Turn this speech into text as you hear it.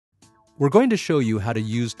We're going to show you how to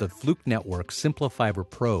use the Fluke Network SimpliFiber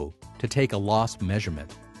Pro to take a loss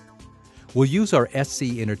measurement. We'll use our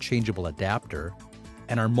SC interchangeable adapter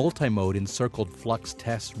and our multi-mode encircled flux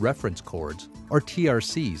test reference cords, or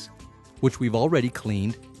TRCs, which we've already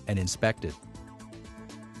cleaned and inspected.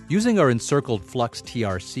 Using our encircled flux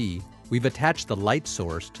TRC, we've attached the light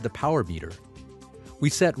source to the power meter. We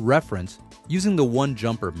set reference using the one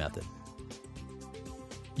jumper method.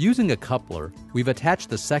 Using a coupler, we've attached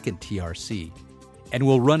the second TRC, and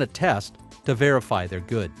we'll run a test to verify they're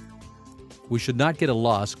good. We should not get a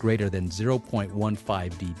loss greater than 0.15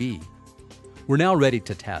 dB. We're now ready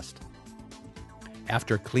to test.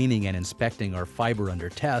 After cleaning and inspecting our fiber under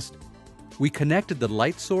test, we connected the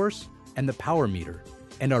light source and the power meter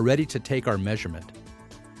and are ready to take our measurement.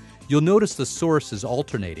 You'll notice the source is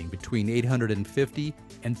alternating between 850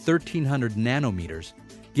 and 1300 nanometers,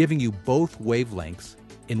 giving you both wavelengths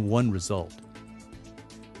in one result.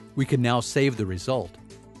 We can now save the result.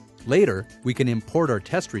 Later, we can import our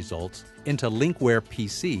test results into Linkware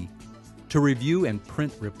PC to review and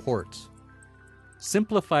print reports.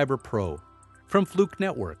 SimpliFiber Pro from Fluke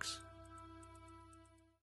Networks.